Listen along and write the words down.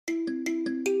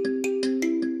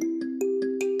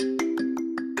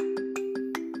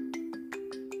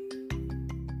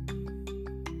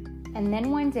and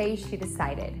then one day she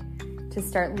decided to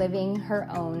start living her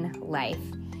own life.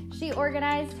 She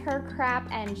organized her crap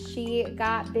and she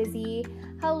got busy.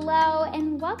 Hello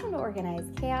and welcome to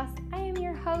Organized Chaos. I am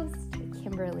your host,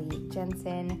 Kimberly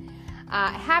Jensen.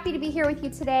 Happy to be here with you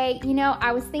today. You know,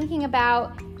 I was thinking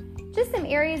about just some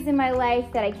areas in my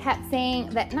life that I kept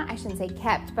saying that, I shouldn't say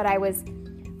kept, but I was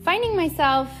finding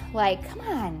myself like, come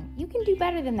on, you can do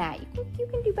better than that. You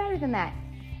can do better than that.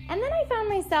 And then I found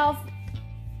myself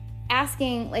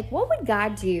asking, like, what would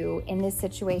God do in this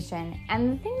situation?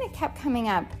 And the thing that kept coming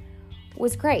up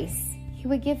was grace. He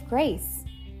would give grace.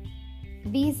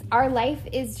 Our life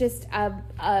is just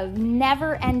a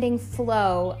never-ending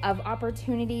flow of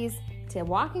opportunities to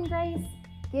walk in grace,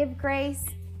 give grace,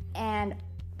 and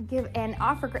give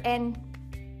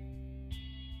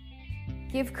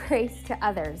grace to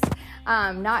others,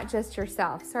 not just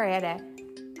yourself. Sorry, I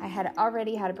had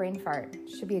already had a brain fart.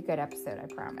 Should be a good episode, I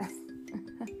promise.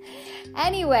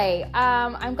 Anyway,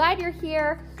 I'm glad you're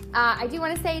here. I do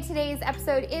want to say today's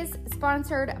episode is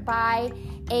sponsored by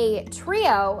a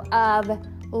trio of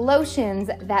lotions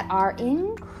that are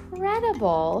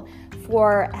incredible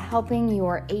for helping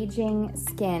your aging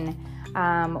skin.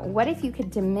 What if you could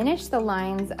diminish the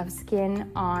lines of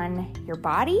skin on your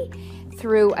body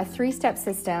through a 3-step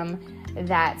system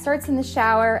that starts in the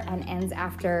shower and ends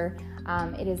after?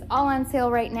 It is all on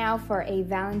sale right now for a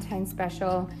Valentine's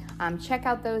special. Check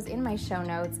out those in my show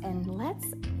notes, and let's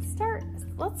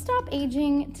stop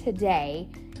aging today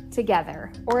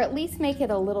together, or at least make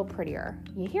it a little prettier.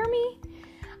 You hear me?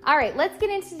 All right, let's get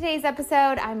into today's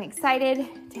episode. I'm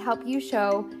excited to help you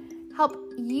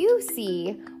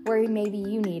see where maybe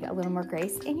you need a little more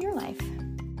grace in your life.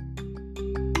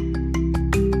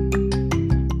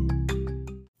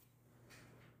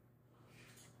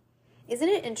 Isn't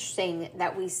it interesting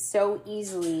that we so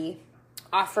easily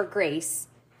offer grace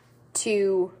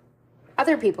to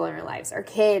other people in our lives, our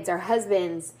kids, our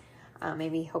husbands,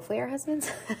 hopefully our husbands,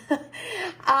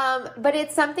 but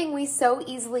it's something we so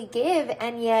easily give,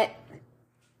 and yet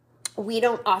we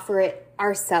don't offer it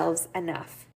ourselves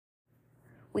enough.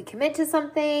 We commit to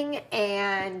something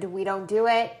and we don't do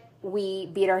it. We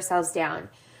beat ourselves down.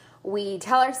 We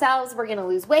tell ourselves we're going to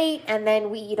lose weight, and then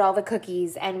we eat all the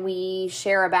cookies, and we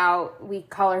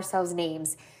call ourselves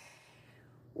names.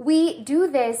 We do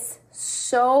this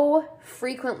so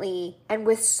frequently and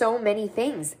with so many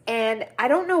things. And I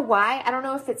don't know why. I don't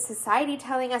know if it's society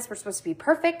telling us we're supposed to be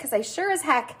perfect, because I sure as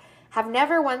heck have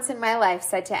never once in my life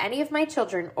said to any of my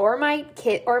children or my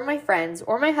kid or my friends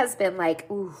or my husband, like,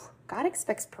 ooh, God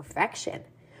expects perfection,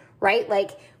 right?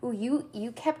 Like, ooh, you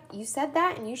said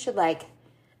that, and you should, like,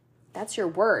 that's your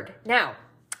word. Now,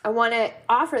 I want to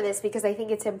offer this because I think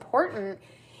it's important.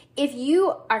 If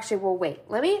you wait,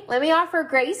 let me offer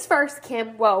grace first,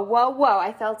 Kim. Whoa.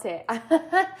 I felt it.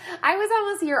 I was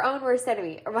almost your own worst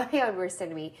enemy, or my own worst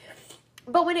enemy.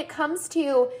 But when it comes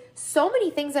to so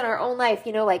many things in our own life,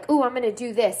 you know, like, ooh, I'm going to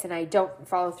do this and I don't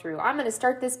follow through. I'm going to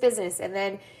start this business and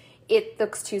then it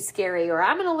looks too scary. Or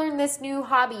I'm going to learn this new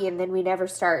hobby and then we never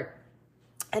start.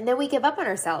 And then we give up on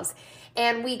ourselves.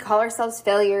 And we call ourselves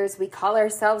failures. We call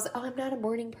ourselves, oh, I'm not a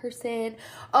morning person.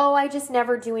 Oh, I just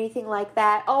never do anything like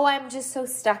that. Oh, I'm just so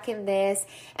stuck in this.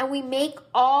 And we make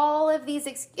all of these,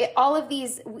 insults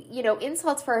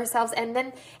for ourselves. And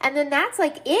then that's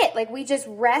like it. Like we just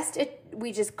rest it.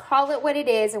 We just call it what it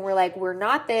is. And we're like, we're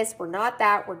not this. We're not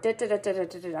that. We're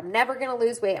I'm never going to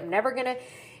lose weight. I'm never going to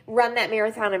run that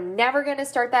marathon. I'm never going to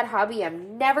start that hobby.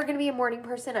 I'm never going to be a morning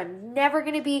person. I'm never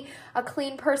going to be a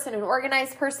clean person, an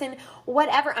organized person,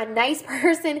 whatever, a nice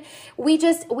person. We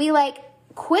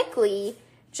quickly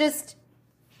just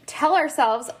tell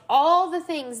ourselves all the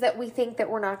things that we think that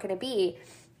we're not going to be.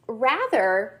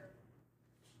 Rather,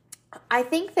 I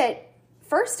think that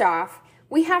first off,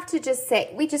 we just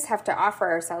have to offer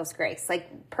ourselves grace. Like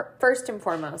first and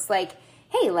foremost, like,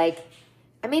 hey, like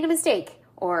I made a mistake.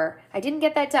 Or I didn't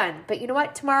get that done, but you know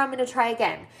what? Tomorrow I'm going to try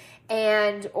again.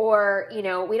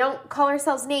 We don't call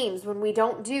ourselves names when we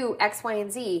don't do X, Y,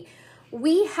 and Z.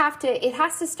 It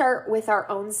has to start with our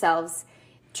own selves,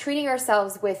 treating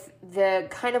ourselves with the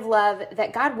kind of love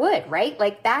that God would, right?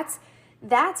 Like that's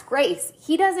grace.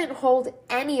 He doesn't hold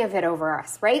any of it over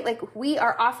us, right? Like we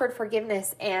are offered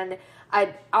forgiveness and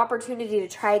an opportunity to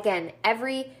try again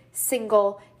every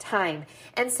single time.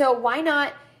 And so why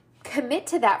not commit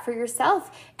to that for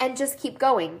yourself and just keep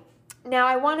going? Now,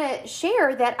 I want to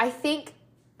share that I think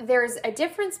there's a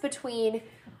difference between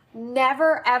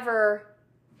never ever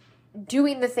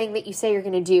doing the thing that you say you're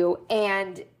going to do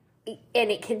and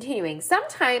it continuing.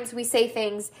 Sometimes we say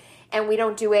things and we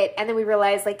don't do it, and then we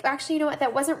realize, like, actually, you know what?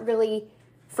 That wasn't really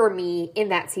for me in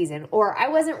that season, or I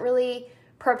wasn't really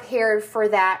prepared for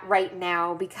that right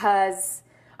now because,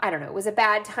 I don't know, it was a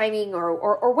bad timing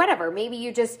or whatever. Maybe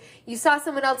you saw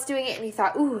someone else doing it and you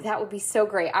thought, ooh, that would be so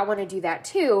great. I want to do that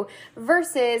too.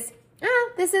 Versus,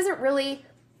 this isn't really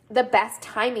the best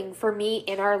timing for me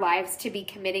in our lives to be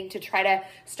committing to try to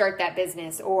start that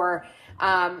business. Or,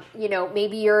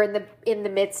 maybe you're in the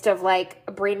midst of like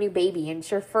a brand new baby and it's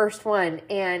your first one.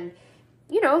 And,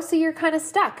 so you're kind of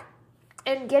stuck.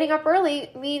 And getting up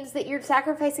early means that you're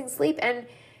sacrificing sleep. And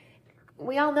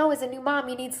we all know as a new mom,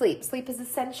 you need sleep. Sleep is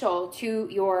essential to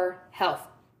your health.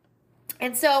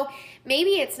 And so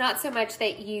maybe it's not so much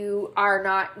that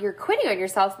you're quitting on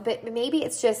yourself, but maybe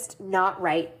it's just not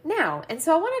right now. And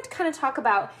so I wanted to kind of talk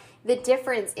about the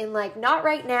difference in like not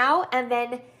right now and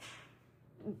then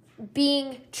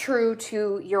being true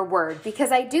to your word.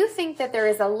 Because I do think that there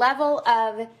is a level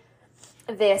of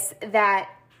this that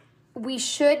we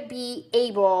should be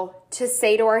able to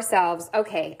say to ourselves,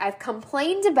 okay, I've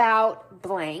complained about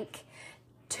blank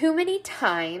too many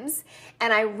times,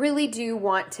 and I really do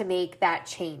want to make that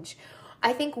change.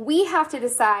 I think we have to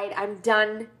decide I'm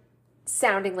done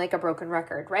sounding like a broken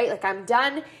record, right? Like I'm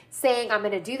done saying I'm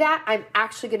going to do that. I'm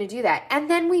actually going to do that. And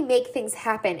then we make things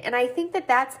happen. And I think that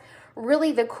that's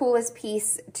really the coolest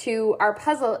piece to our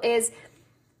puzzle is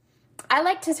I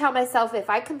like to tell myself if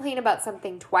I complain about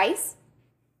something twice,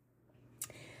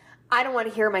 I don't want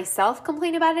to hear myself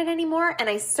complain about it anymore. And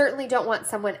I certainly don't want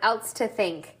someone else to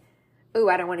think, ooh,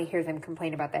 I don't want to hear them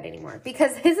complain about that anymore.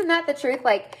 Because isn't that the truth?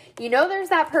 Like, there's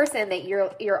that person that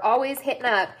you're always hitting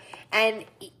up. And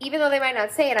even though they might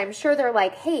not say it, I'm sure they're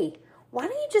like, hey, why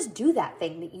don't you just do that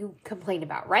thing that you complain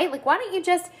about, right? Like, why don't you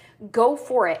just go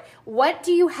for it? What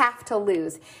do you have to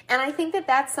lose? And I think that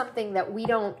that's something that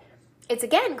it's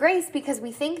again, grace, because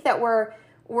we think that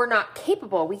we're not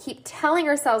capable. We keep telling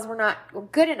ourselves we're not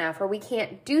good enough or we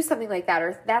can't do something like that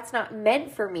or that's not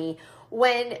meant for me.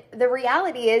 When the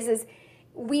reality is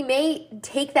we may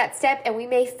take that step and we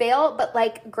may fail, but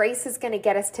like grace is going to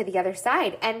get us to the other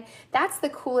side. And that's the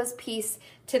coolest piece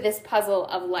to this puzzle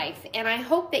of life. And I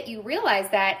hope that you realize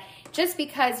that just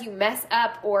because you mess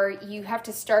up or you have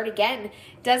to start again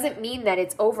doesn't mean that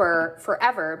it's over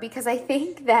forever. Because I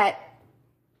think that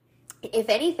if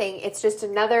anything, it's just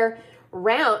another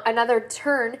round, another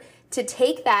turn to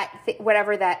take that,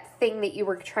 whatever that thing that you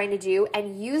were trying to do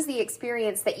and use the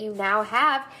experience that you now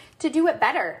have to do it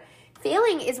better.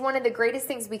 Failing is one of the greatest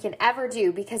things we can ever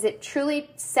do because it truly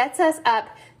sets us up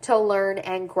to learn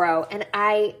and grow. And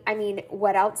I mean,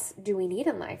 what else do we need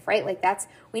in life, right? Like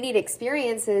we need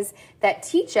experiences that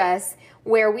teach us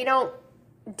where we don't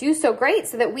do so great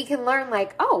so that we can learn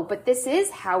like, oh, but this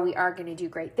is how we are going to do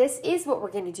great. This is what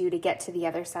we're going to do to get to the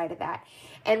other side of that.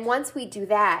 And once we do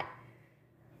that,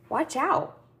 watch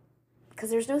out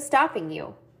because there's no stopping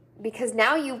you because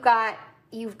now you've got,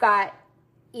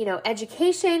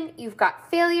 education, you've got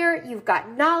failure, you've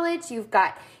got knowledge, you've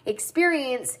got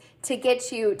experience to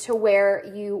get you to where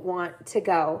you want to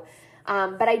go.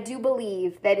 But I do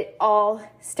believe that it all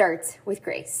starts with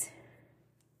grace.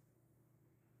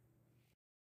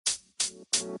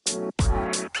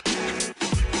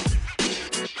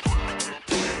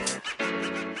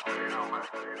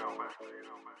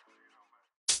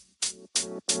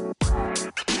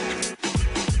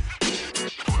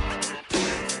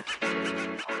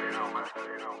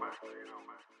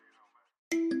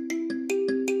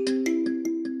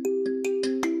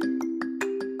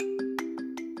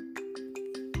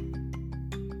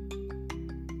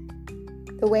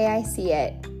 The way I see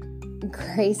it,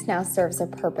 grace now serves a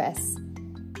purpose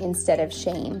instead of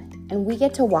shame. And we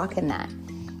get to walk in that.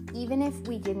 Even if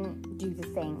we didn't do the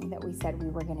thing that we said we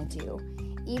were going to do,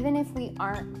 even if we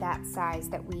aren't that size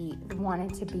that we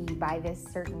wanted to be by this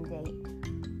certain date,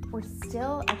 we're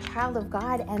still a child of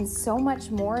God and so much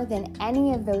more than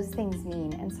any of those things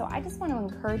mean. And so I just want to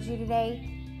encourage you today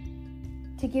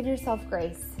to give yourself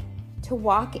grace, to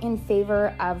walk in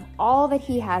favor of all that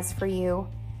He has for you,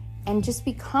 and just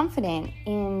be confident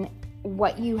in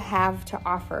what you have to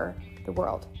offer the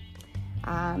world.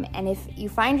 And if you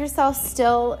find yourself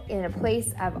still in a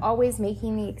place of always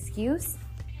making the excuse,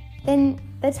 then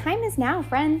the time is now,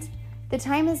 friend. The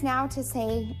time is now to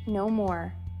say no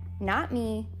more. Not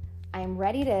me. I'm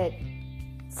ready to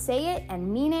say it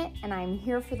and mean it, and I'm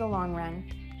here for the long run.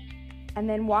 And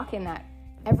then walk in that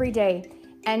every day.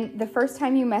 And the first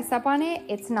time you mess up on it,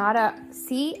 it's not a,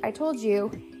 see, I told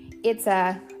you. It's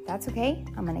a, that's okay.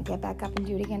 I'm going to get back up and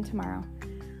do it again tomorrow.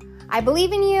 I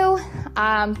believe in you.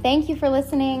 Thank you for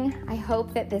listening. I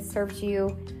hope that this serves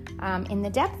you in the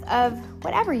depth of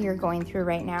whatever you're going through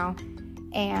right now.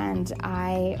 And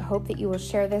I hope that you will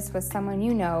share this with someone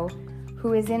you know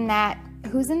who is in that,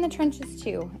 who's in the trenches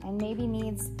too and maybe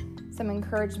needs some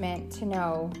encouragement to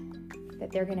know that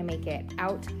they're going to make it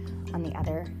out on the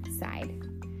other side.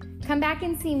 Come back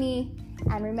and see me,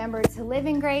 and remember to live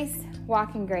in grace,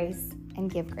 walk in grace, and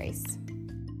give grace.